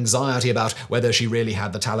by anxiety about whether she really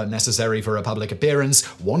had the talent necessary for a public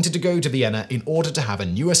appearance, wanted to go to Vienna in order to have a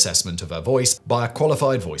new assessment of her voice by a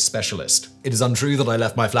qualified voice specialist. It is untrue that I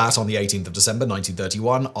left my flat on the 18th of December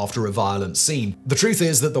 1931 after a violent scene. The truth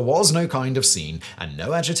is that there was no kind of scene and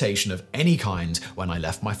no agitation of any kind when I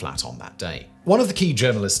left my flat on that day. One of the key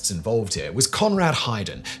journalists involved here was Conrad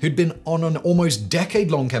Hayden, who'd been on an almost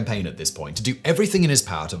decade-long campaign at this point to do everything in his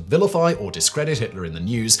power to vilify or discredit Hitler in the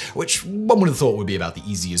news, which one would have thought would be about the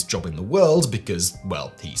easiest job in the world because,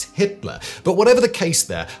 well, he's Hitler. But whatever the case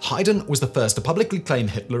there, Hayden was the first to publicly claim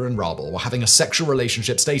Hitler and Rabel were having a sexual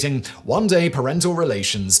relationship, stating, "One day parental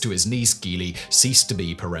relations to his niece Gili ceased to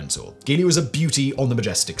be parental. Gili was a beauty on the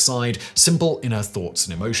majestic side, simple in her thoughts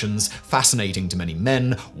and emotions, fascinating to many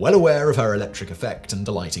men, well aware of her electric effect and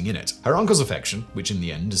delighting in it. Her uncle's affection, which in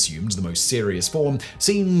the end assumed the most serious form,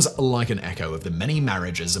 seems like an echo of the many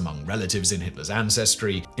marriages among relatives in Hitler's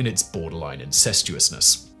ancestry in its borderline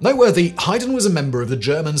incestuousness." Noteworthy, Hayden was a member of the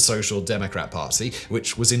German Social Democrat Party,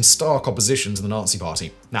 which was in stark opposition to the Nazi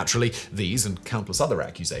Party. Naturally, these and countless other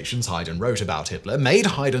accusations Hayden wrote about Hitler made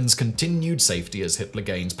Hayden's continued safety as Hitler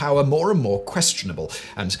gained power more and more questionable,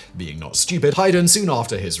 and being not stupid, Hayden soon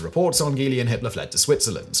after his reports on Gili and Hitler fled to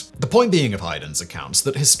Switzerland. The point being of Hayden's accounts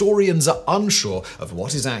that historians are unsure of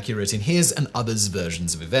what is accurate in his and others'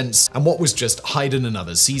 versions of events, and what was just Hayden and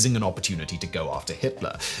others seizing an opportunity to go after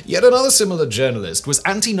Hitler. Yet another similar journalist was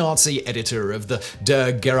anti-Nazi editor of the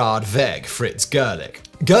Der Gerard Weg, Fritz Gerlich.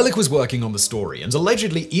 Gerlich was working on the story and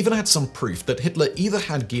allegedly even had some proof that Hitler either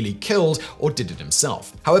had Gili killed or did it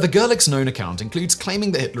himself. However, Gerlich's known account includes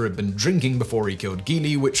claiming that Hitler had been drinking before he killed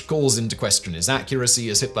Gili, which calls into question his accuracy,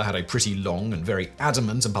 as Hitler had a pretty long and very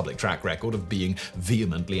adamant and public track record of being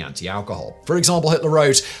vehemently anti-alcohol. For example, Hitler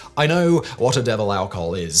wrote, "I know what a devil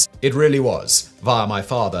alcohol is. It really was, via my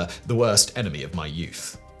father, the worst enemy of my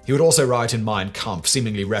youth." He would also write in Mein Kampf,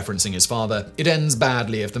 seemingly referencing his father, "It ends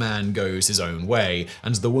badly if the man goes his own way,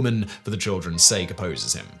 and the woman, for the children's sake,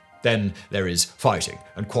 opposes him. Then there is fighting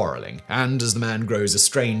and quarreling, and as the man grows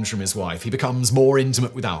estranged from his wife, he becomes more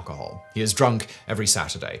intimate with alcohol. He is drunk every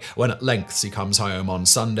Saturday, when at length he comes home on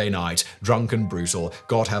Sunday night, drunk and brutal.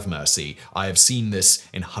 God have mercy. I have seen this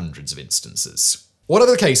in hundreds of instances."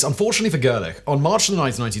 Whatever the case, unfortunately for Gerlich, on March 9,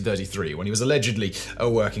 1933, when he was allegedly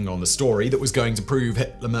working on the story that was going to prove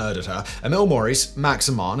Hitler murdered her, Emil Maurice, Max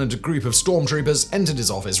Amann, and a group of stormtroopers entered his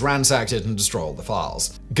office, ransacked it, and destroyed all the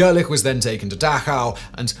files. Gerlich was then taken to Dachau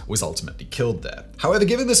and was ultimately killed there. However,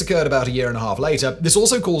 given this occurred about a year and a half later, this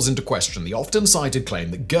also calls into question the often cited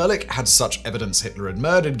claim that Gerlich had such evidence Hitler had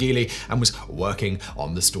murdered Gili and was working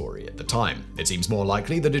on the story at the time. It seems more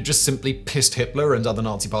likely that it just simply pissed Hitler and other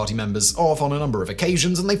Nazi Party members off on a number of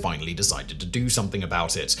occasions, and they finally decided to do something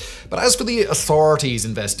about it. But as for the authorities'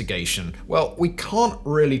 investigation, well, we can't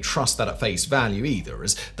really trust that at face value either,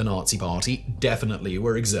 as the Nazi Party definitely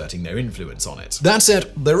were exerting their influence on it. That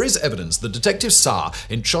said, there is evidence that Detective Saar,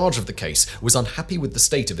 in charge of the case, was unhappy with the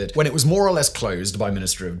state of it when it was more or less closed by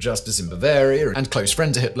Minister of Justice in Bavaria and close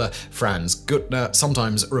friend to Hitler, Franz Guttner,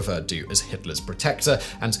 sometimes referred to as Hitler's protector,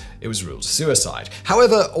 and it was ruled suicide.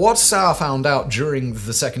 However, what Saar found out during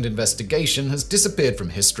the second investigation has disappeared from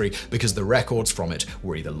history because the records from it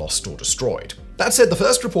were either lost or destroyed. That said, the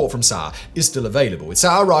first report from Saar is still available, with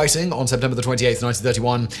Saar writing on September 28,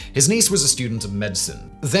 1931, his niece was a student of medicine.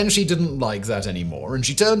 Then she didn't like that anymore, and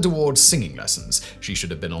she turned towards singing lessons. She should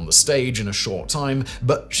have been on the stage in a short time,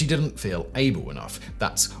 but she didn't feel able enough.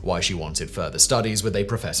 That's why she wanted further studies with a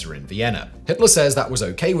professor in Vienna. Hitler says that was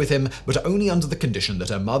okay with him, but only under the condition that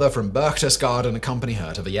her mother from Berchtesgaden accompany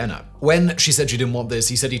her to Vienna. When she said she didn't want this,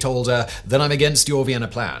 he said he told her, "Then I'm against your Vienna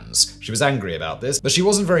plans." She was angry about this, but she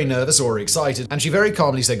wasn't very nervous or excited, and she very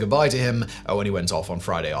calmly said goodbye to him when he went off on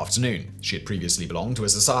Friday afternoon. She had previously belonged to a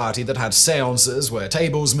society that had seances where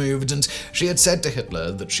tables moved, and she had said to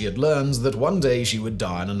Hitler that she had learned that one day she would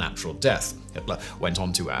die a natural death. Hitler went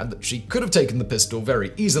on to add that she could have taken the pistol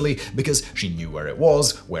very easily because she knew where it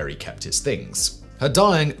was, where he kept his things. Her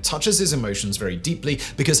dying touches his emotions very deeply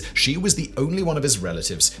because she was the only one of his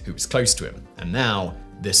relatives who was close to him, and now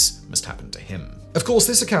this must happen to him. Of course,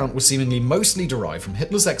 this account was seemingly mostly derived from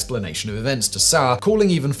Hitler's explanation of events to Saar, calling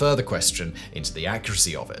even further question into the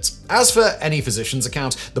accuracy of it. As for any physician's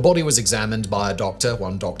account, the body was examined by a doctor,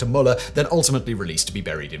 one Dr. Müller, then ultimately released to be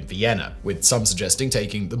buried in Vienna, with some suggesting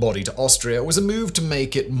taking the body to Austria was a move to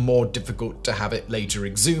make it more difficult to have it later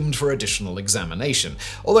exhumed for additional examination.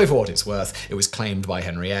 Although for what it's worth, it was claimed by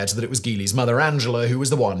Henriette that it was Gili's mother Angela who was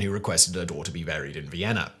the one who requested her daughter be buried in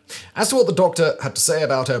Vienna. As to what the doctor had to say about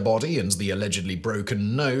about her body and the allegedly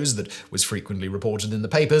broken nose that was frequently reported in the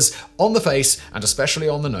papers, on the face, and especially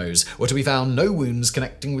on the nose, were to be found no wounds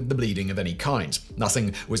connecting with the bleeding of any kind.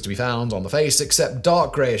 Nothing was to be found on the face except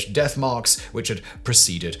dark greyish death marks, which had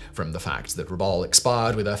proceeded from the fact that Rabal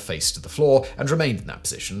expired with her face to the floor and remained in that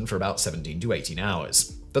position for about 17 to 18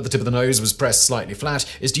 hours. That the tip of the nose was pressed slightly flat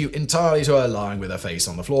is due entirely to her lying with her face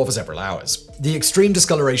on the floor for several hours. The extreme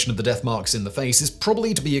discoloration of the death marks in the face is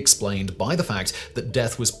probably to be explained by the fact that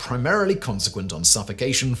death was primarily consequent on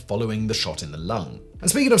suffocation following the shot in the lung. And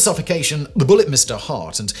speaking of suffocation, the bullet missed her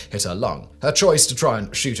heart and hit her lung. Her choice to try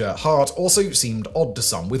and shoot her heart also seemed odd to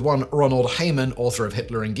some, with one Ronald Heyman, author of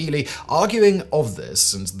Hitler and Geely, arguing of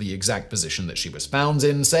this and the exact position that she was found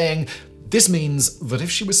in, saying, "This means that if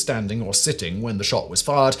she was standing or sitting when the shot was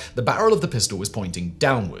fired, the barrel of the pistol was pointing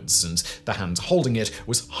downwards, and the hand holding it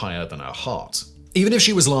was higher than her heart. Even if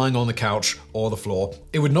she was lying on the couch or the floor,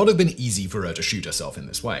 it would not have been easy for her to shoot herself in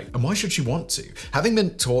this way. And why should she want to? Having been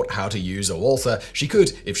taught how to use a Walther, she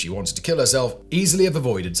could, if she wanted to kill herself, easily have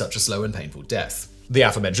avoided such a slow and painful death." The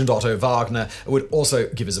aforementioned Otto Wagner would also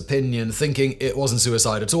give his opinion, thinking it wasn't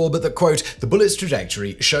suicide at all, but that, quote, "the bullet's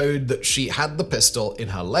trajectory showed that she had the pistol in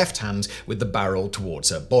her left hand with the barrel towards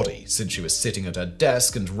her body. Since she was sitting at her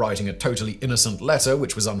desk and writing a totally innocent letter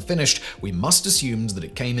which was unfinished, we must assume that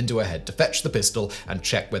it came into her head to fetch the pistol and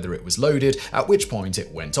check whether it was loaded, at which point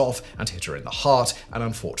it went off and hit her in the heart, an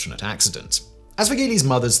unfortunate accident." As for Geely's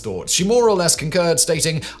mother's thoughts, she more or less concurred,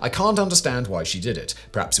 stating, "I can't understand why she did it.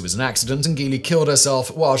 Perhaps it was an accident and Geely killed herself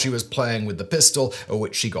while she was playing with the pistol,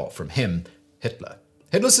 which she got from him, Hitler."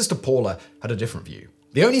 Hitler's sister Paula had a different view.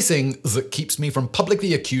 "The only thing that keeps me from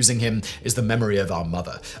publicly accusing him is the memory of our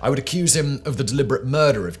mother. I would accuse him of the deliberate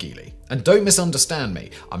murder of Geely. And don't misunderstand me,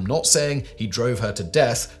 I'm not saying he drove her to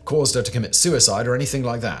death, caused her to commit suicide or anything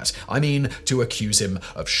like that. I mean to accuse him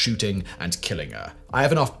of shooting and killing her. I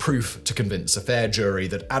have enough proof to convince a fair jury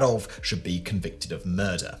that Adolf should be convicted of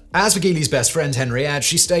murder." As for Geely's best friend Henriette,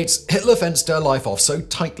 she states, "Hitler fenced her life off so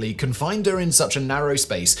tightly, confined her in such a narrow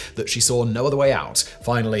space that she saw no other way out.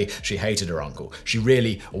 Finally, she hated her uncle. She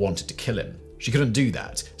really wanted to kill him. She couldn't do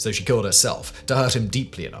that, so she killed herself, to hurt him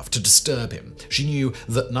deeply enough to disturb him. She knew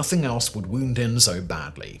that nothing else would wound him so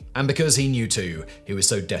badly. And because he knew too, he was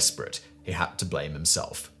so desperate, he had to blame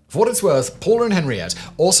himself." For what it's worth, Paula and Henriette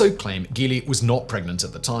also claim Geely was not pregnant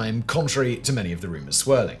at the time, contrary to many of the rumours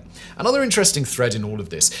swirling. Another interesting thread in all of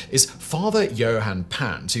this is Father Johann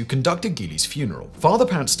Pant, who conducted Geely's funeral. Father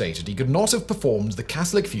Pant stated he could not have performed the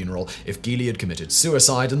Catholic funeral if Geely had committed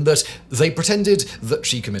suicide, and that they pretended that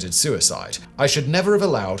she committed suicide. "I should never have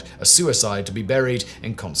allowed a suicide to be buried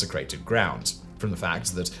in consecrated ground. From the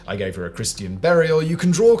fact that I gave her a Christian burial, you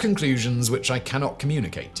can draw conclusions which I cannot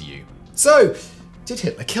communicate to you." So, did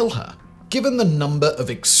Hitler kill her? Given the number of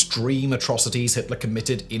extreme atrocities Hitler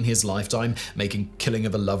committed in his lifetime, making killing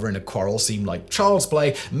of a lover in a quarrel seem like child's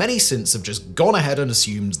play, many since have just gone ahead and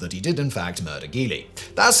assumed that he did in fact murder Geely.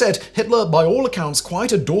 That said, Hitler by all accounts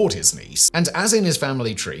quite adored his niece, and as in his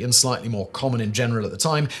family tree and slightly more common in general at the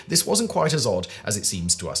time, this wasn't quite as odd as it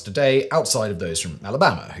seems to us today, outside of those from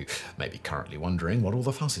Alabama, who may be currently wondering what all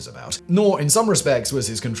the fuss is about. Nor, in some respects, was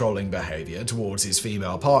his controlling behaviour towards his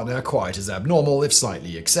female partner quite as abnormal, if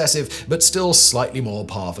slightly excessive, but still slightly more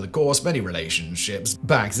par for the course many relationships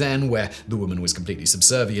back then, where the woman was completely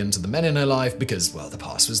subservient to the men in her life because, well, the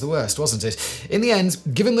past was the worst, wasn't it? In the end,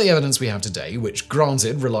 given the evidence we have today, which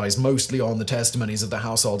granted relies mostly on the testimonies of the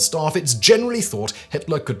household staff, it's generally thought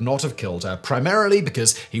Hitler could not have killed her, primarily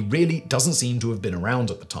because he really doesn't seem to have been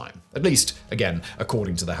around at the time. At least, again,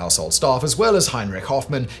 according to the household staff, as well as Heinrich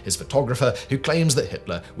Hoffmann, his photographer, who claims that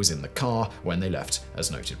Hitler was in the car when they left, as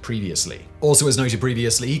noted previously. Also, as noted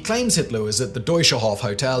previously, he claims Hitler was at the Deutscherhof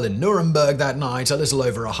Hotel in Nuremberg that night, a little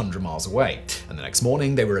over 100 miles away, and the next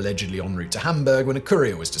morning they were allegedly en route to Hamburg when a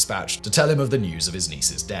courier was dispatched to tell him of the news of his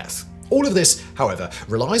niece's death. All of this, however,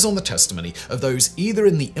 relies on the testimony of those either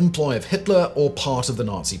in the employ of Hitler or part of the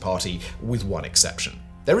Nazi Party, with one exception.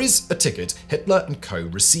 There is a ticket Hitler and co.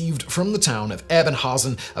 received from the town of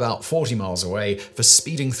Ebenhausen, about 40 miles away, for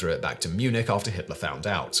speeding through it back to Munich after Hitler found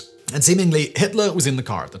out. And seemingly, Hitler was in the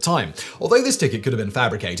car at the time, although this ticket could have been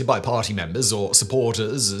fabricated by party members or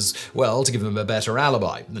supporters as well to give them a better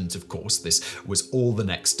alibi. And of course, this was all the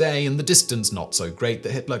next day, and the distance not so great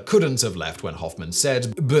that Hitler couldn't have left when Hoffmann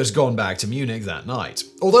said, but gone back to Munich that night.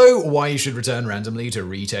 Although why he should return randomly to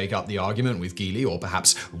retake up the argument with Geely, or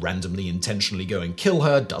perhaps randomly intentionally go and kill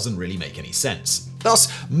her, doesn't really make any sense. Thus,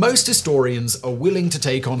 most historians are willing to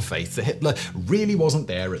take on faith that Hitler really wasn't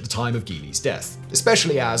there at the time of Geily's death,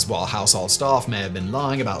 especially as, while household staff may have been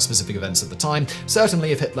lying about specific events at the time,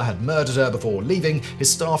 certainly if Hitler had murdered her before leaving,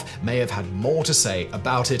 his staff may have had more to say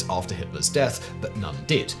about it after Hitler's death, but none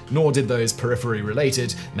did, nor did those periphery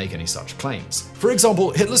related make any such claims. For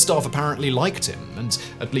example, Hitler's staff apparently liked him, and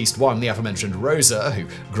at least one, the aforementioned Rosa, who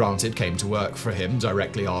granted came to work for him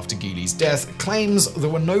directly after Geily's death, claims there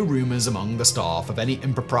were no rumours among the staff of any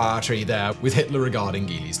impropriety there with Hitler regarding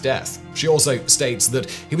Geily's death. She also states that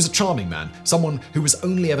he was a charming man, someone who was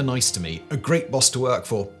only ever nice to me, a great boss to work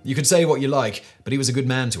for. You could say what you like, but he was a good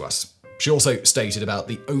man to us. She also stated about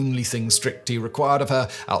the only thing strictly required of her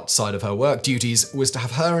outside of her work duties was to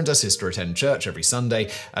have her and her sister attend church every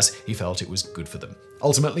Sunday, as he felt it was good for them.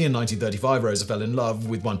 Ultimately, in 1935, Rosa fell in love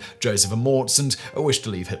with one Joseph Amortz and wished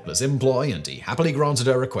to leave Hitler's employ, and he happily granted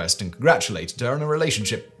her request and congratulated her on a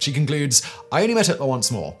relationship. She concludes, "I only met Hitler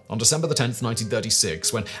once more, on December the 10th,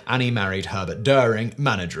 1936, when Annie married Herbert Doering,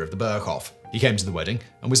 manager of the Berghof. He came to the wedding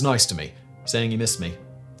and was nice to me, saying he missed me."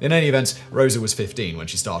 In any event, Rosa was 15 when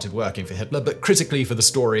she started working for Hitler, but critically for the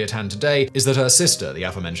story at hand today is that her sister, the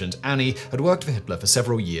aforementioned Annie, had worked for Hitler for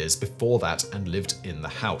several years before that and lived in the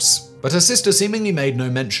house. But her sister seemingly made no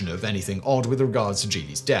mention of anything odd with regards to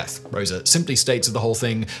Geily's death. Rosa simply states of the whole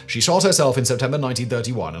thing, "She shot herself in September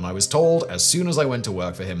 1931, and I was told as soon as I went to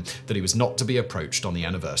work for him that he was not to be approached on the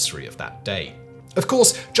anniversary of that day." Of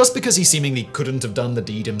course, just because he seemingly couldn't have done the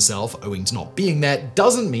deed himself owing to not being there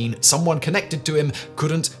doesn't mean someone connected to him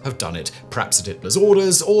couldn't have done it, perhaps at Hitler's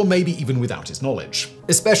orders or maybe even without his knowledge.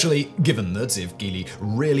 Especially given that if Geily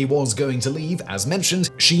really was going to leave, as mentioned,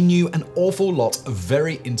 she knew an awful lot of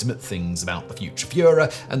very intimate things about the future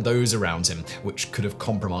Führer and those around him, which could have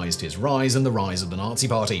compromised his rise and the rise of the Nazi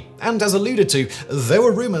Party. And as alluded to, there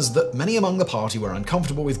were rumours that many among the party were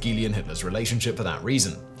uncomfortable with Geily and Hitler's relationship for that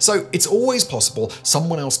reason. So it's always possible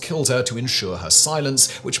someone else killed her to ensure her silence,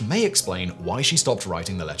 which may explain why she stopped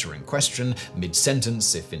writing the letter in question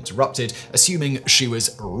mid-sentence if interrupted, assuming she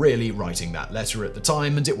was really writing that letter at the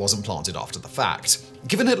time and it wasn't planted after the fact.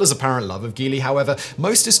 Given Hitler's apparent love of Geily, however,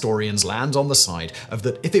 most historians land on the side of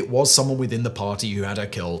that if it was someone within the party who had her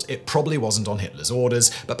killed, it probably wasn't on Hitler's orders,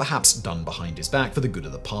 but perhaps done behind his back for the good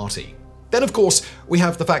of the party. Then, of course, we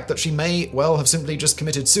have the fact that she may well have simply just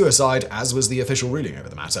committed suicide, as was the official ruling over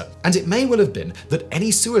the matter. And it may well have been that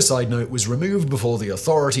any suicide note was removed before the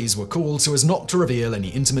authorities were called so as not to reveal any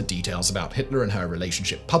intimate details about Hitler and her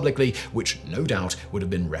relationship publicly, which no doubt would have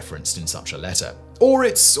been referenced in such a letter. Or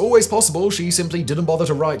it's always possible she simply didn't bother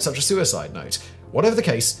to write such a suicide note. Whatever the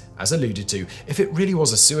case, as alluded to, if it really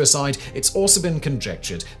was a suicide, it's also been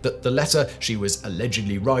conjectured that the letter she was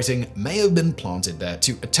allegedly writing may have been planted there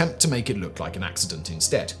to attempt to make it look like an accident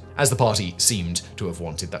instead, as the party seemed to have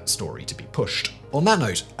wanted that story to be pushed. On that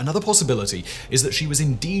note, another possibility is that she was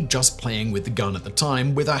indeed just playing with the gun at the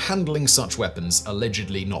time, with her handling such weapons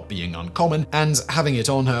allegedly not being uncommon, and having it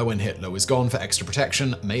on her when Hitler was gone for extra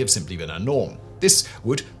protection may have simply been her norm. This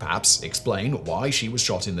would perhaps explain why she was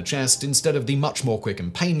shot in the chest instead of the much more quick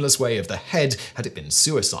and painless way of the head had it been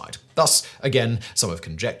suicide. Thus, again, some have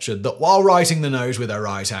conjectured that while writing the note with her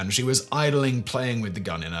right hand, she was idling playing with the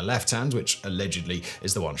gun in her left hand, which allegedly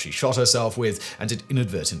is the one she shot herself with, and it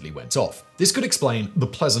inadvertently went off. This could explain the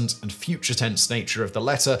pleasant and future tense nature of the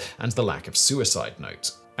letter and the lack of suicide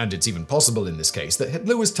note. And it's even possible in this case that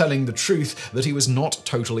Hitler was telling the truth, that he was not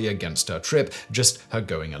totally against her trip, just her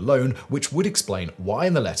going alone, which would explain why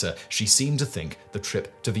in the letter she seemed to think the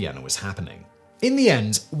trip to Vienna was happening. In the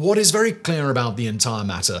end, what is very clear about the entire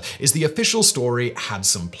matter is the official story had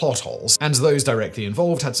some plot holes, and those directly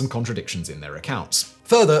involved had some contradictions in their accounts.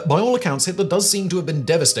 Further, by all accounts, Hitler does seem to have been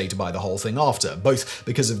devastated by the whole thing after, both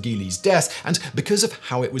because of Geily's death and because of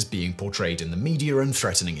how it was being portrayed in the media and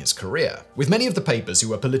threatening his career. With many of the papers who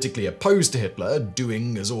were politically opposed to Hitler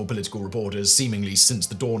doing, as all political reporters seemingly since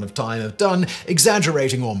the dawn of time have done,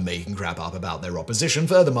 exaggerating or making crap up about their opposition,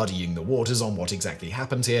 further muddying the waters on what exactly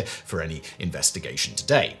happened here for any investigation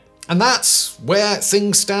today. And that's where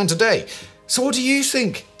things stand today. So what do you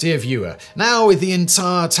think, dear viewer? Now with the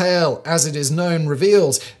entire tale, as it is known,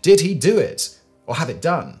 revealed, did he do it? Or have it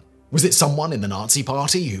done? Was it someone in the Nazi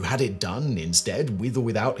party who had it done instead, with or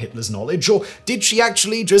without Hitler's knowledge? Or did she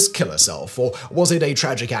actually just kill herself? Or was it a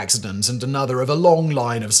tragic accident and another of a long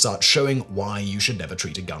line of such showing why you should never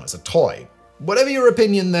treat a gun as a toy? Whatever your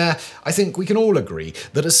opinion there, I think we can all agree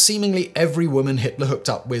that as seemingly every woman Hitler hooked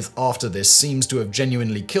up with after this seems to have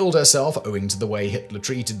genuinely killed herself owing to the way Hitler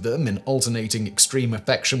treated them in alternating extreme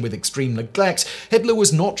affection with extreme neglect, Hitler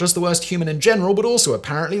was not just the worst human in general, but also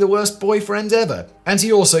apparently the worst boyfriend ever. And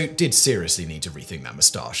he also did seriously need to rethink that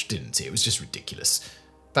moustache, didn't he? It was just ridiculous.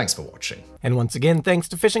 Thanks for watching. And once again, thanks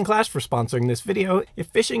to Fishing Clash for sponsoring this video. If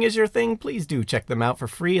fishing is your thing, please do check them out for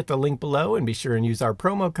free at the link below, and be sure and use our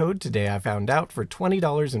promo code TODAYIFOUNDOUT for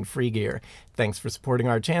 $20 in free gear. Thanks for supporting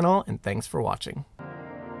our channel, and thanks for watching.